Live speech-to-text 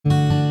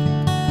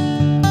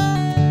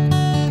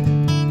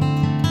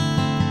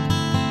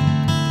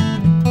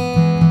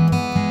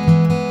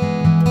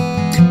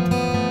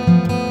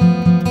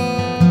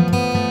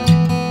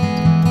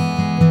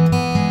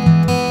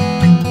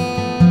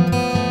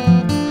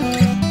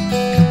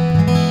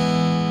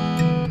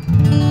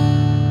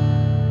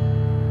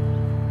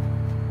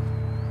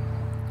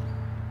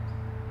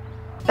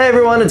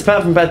everyone, it's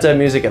Pat from Pat Dad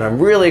Music, and I'm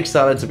really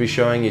excited to be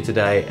showing you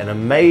today an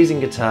amazing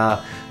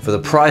guitar for the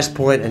price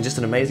point and just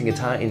an amazing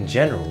guitar in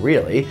general,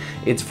 really.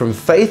 It's from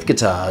Faith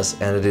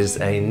Guitars, and it is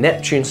a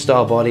Neptune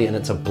style body, and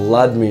it's a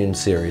Blood Moon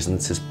series, and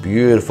it's this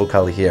beautiful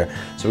color here.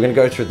 So we're gonna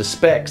go through the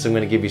specs, I'm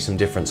gonna give you some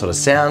different sort of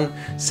sound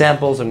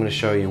samples, I'm gonna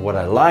show you what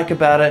I like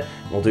about it,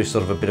 and we'll do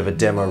sort of a bit of a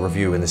demo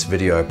review in this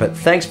video. But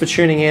thanks for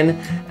tuning in,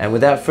 and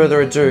without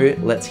further ado,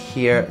 let's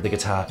hear the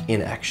guitar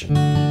in action.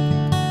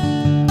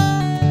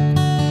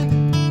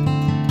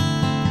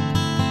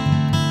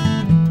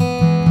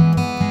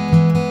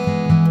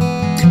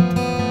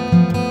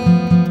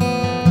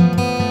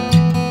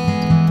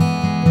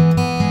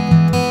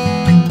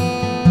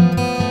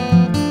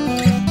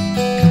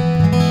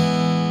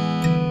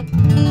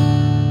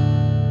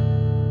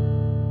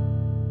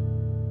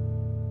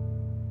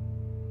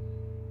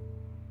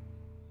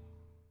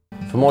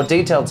 For more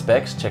detailed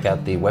specs, check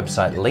out the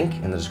website link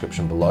in the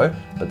description below,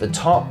 but the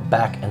top,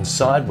 back and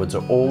sidewoods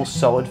are all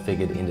solid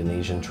figured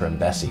Indonesian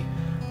Trembesi.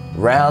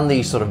 Round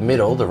the sort of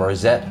middle, the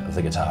rosette of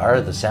the guitar,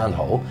 the sound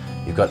hole,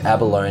 you've got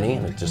Abalone,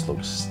 and it just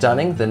looks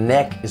stunning. The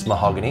neck is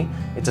Mahogany.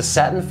 It's a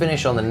satin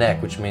finish on the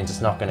neck, which means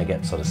it's not going to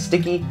get sort of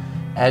sticky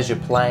as you're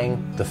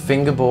playing. The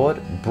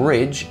fingerboard,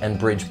 bridge and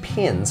bridge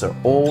pins are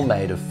all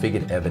made of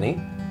figured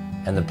ebony,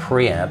 and the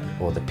preamp,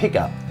 or the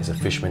pickup, is a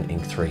Fishman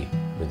Inc. 3.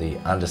 With the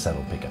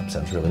undersaddle pickup.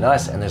 Sounds really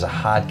nice, and there's a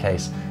hard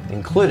case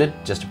included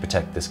just to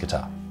protect this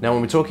guitar. Now,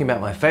 when we're talking about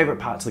my favorite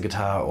parts of the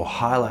guitar or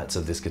highlights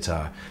of this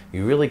guitar,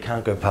 you really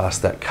can't go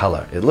past that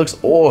color. It looks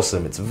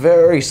awesome. It's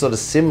very sort of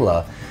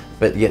similar,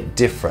 but yet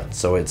different.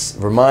 So it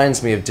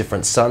reminds me of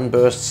different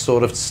sunburst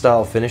sort of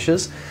style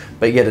finishes,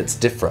 but yet it's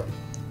different.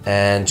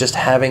 And just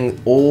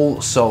having all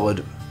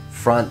solid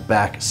front,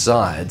 back,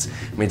 sides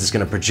means it's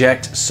going to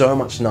project so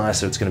much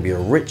nicer. It's going to be a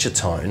richer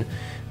tone.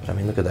 I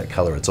mean, look at that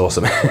color, it's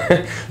awesome.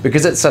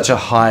 Because it's such a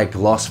high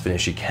gloss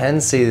finish, you can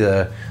see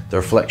the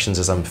reflections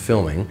as I'm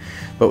filming,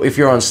 but if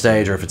you're on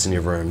stage or if it's in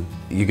your room,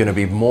 you're gonna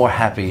be more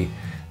happy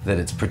that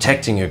it's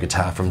protecting your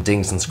guitar from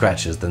dings and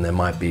scratches than there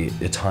might be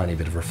a tiny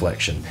bit of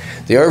reflection.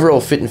 The overall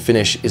fit and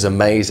finish is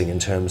amazing in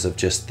terms of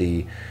just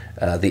the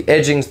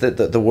edgings,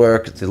 the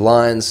work, the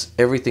lines,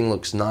 everything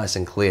looks nice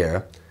and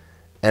clear.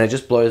 And it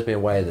just blows me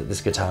away that this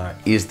guitar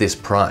is this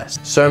price.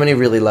 So many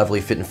really lovely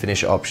fit and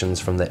finish options,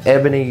 from the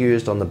ebony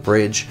used on the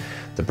bridge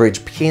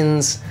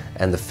pins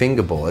and the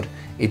fingerboard.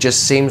 It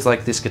just seems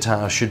like this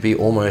guitar should be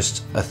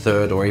almost a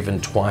third or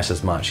even twice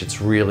as much. It's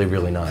really,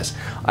 really nice.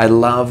 I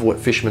love what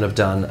Fishman have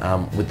done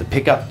with the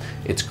pickup.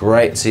 It's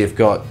great. So you've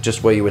got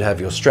just where you would have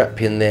your strap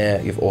pin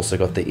there. You've also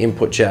got the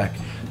input jack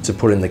to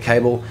put in the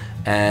cable.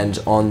 And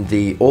on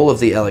all of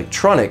the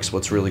electronics,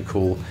 what's really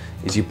cool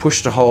is you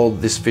push to hold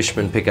this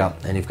Fishman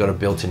pickup and you've got a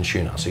built-in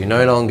tuner. So you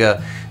no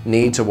longer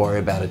need to worry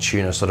about a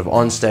tuner sort of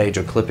on stage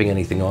or clipping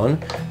anything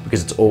on,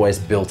 because it's always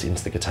built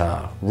into the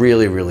guitar.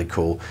 Really, really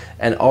cool.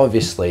 And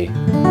obviously,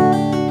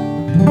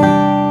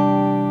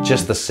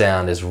 just the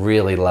sound is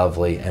really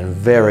lovely and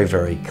very,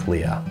 very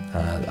clear.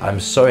 I'm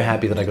so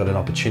happy that I got an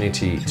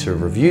opportunity to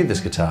review this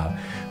guitar,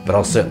 but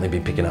I'll certainly be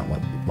picking up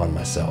one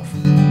myself.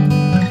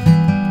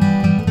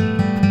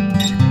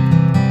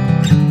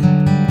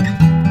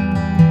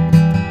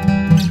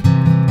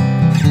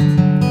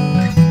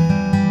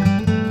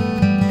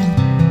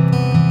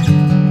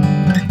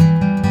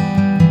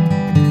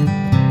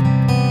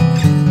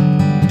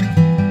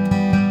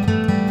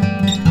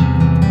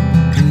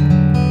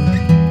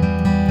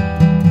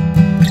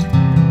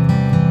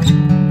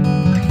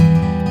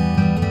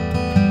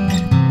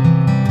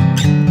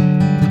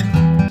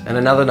 And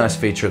another nice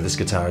feature of this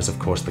guitar is, of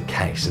course, the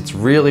case. It's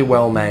really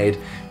well made,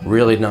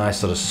 really nice,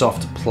 sort of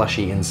soft,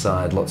 plushy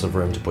inside, lots of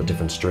room to put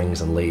different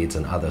strings and leads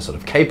and other sort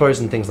of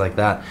capos and things like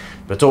that.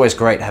 But it's always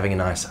great having a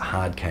nice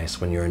hard case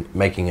when you're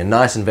making a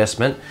nice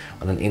investment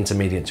on an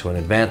intermediate to an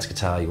advanced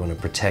guitar. You want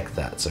to protect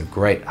that. So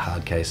great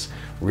hard case,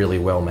 really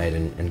well made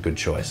and good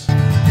choice.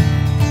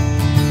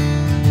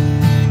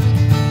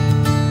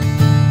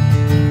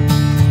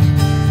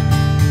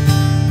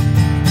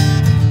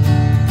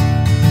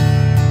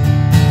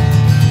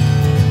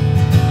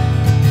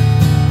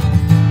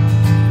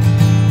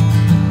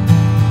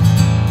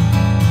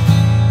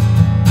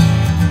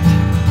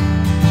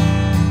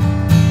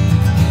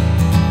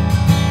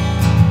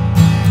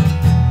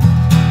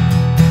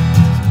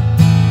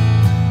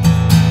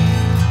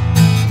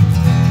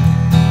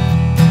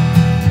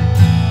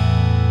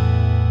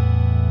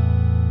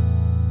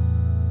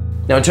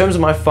 Now, in terms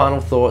of my final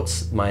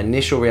thoughts, my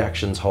initial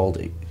reactions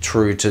hold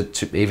true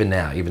to even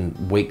now,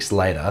 even weeks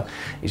later.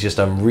 It's just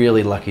I'm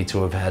really lucky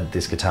to have had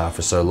this guitar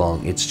for so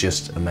long. It's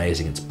just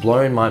amazing. It's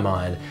blown my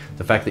mind,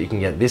 the fact that you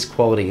can get this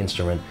quality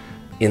instrument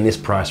in this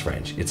price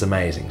range. It's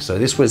amazing. So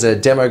this was a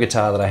demo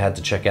guitar that I had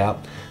to check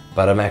out,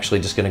 but I'm actually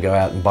just gonna go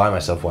out and buy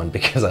myself one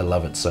because I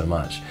love it so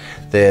much.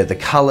 The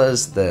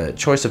colors, the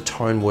choice of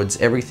tone woods,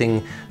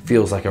 everything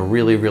feels like a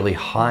really, really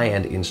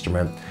high-end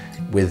instrument.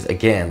 with,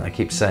 again, I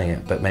keep saying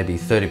it, but maybe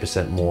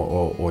 30%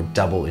 more or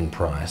double in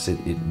price.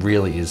 It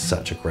really is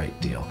such a great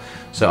deal.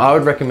 So I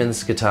would recommend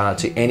this guitar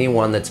to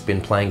anyone that's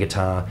been playing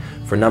guitar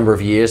for a number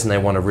of years and they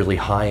want a really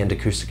high-end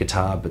acoustic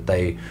guitar, but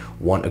they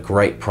want a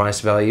great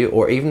price value,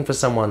 or even for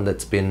someone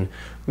that's been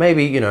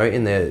maybe, you know,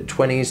 in their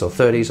 20s or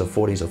 30s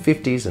or 40s or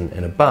 50s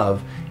and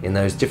above, in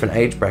those different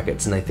age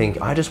brackets, and they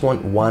think, I just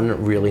want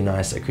one really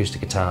nice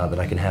acoustic guitar that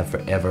I can have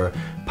forever,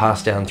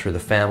 passed down through the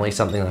family,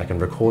 something that I can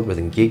record with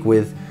and gig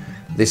with.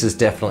 This is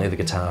definitely the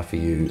guitar for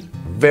you.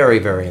 Very,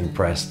 very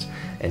impressed.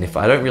 And if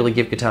I don't really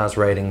give guitars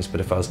ratings, but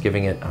if I was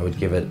giving it, I would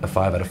give it a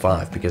 5 out of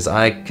 5, because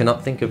I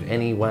cannot think of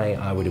any way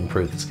I would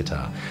improve this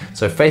guitar.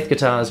 So Faith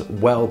Guitars,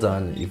 well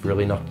done. You've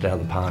really knocked it out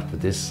of the park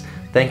with this.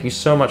 Thank you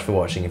so much for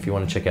watching. If you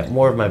want to check out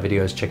more of my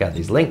videos, check out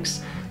these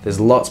links. There's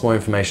lots more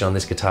information on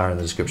this guitar in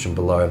the description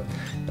below,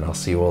 and I'll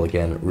see you all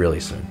again really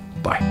soon.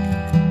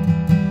 Bye.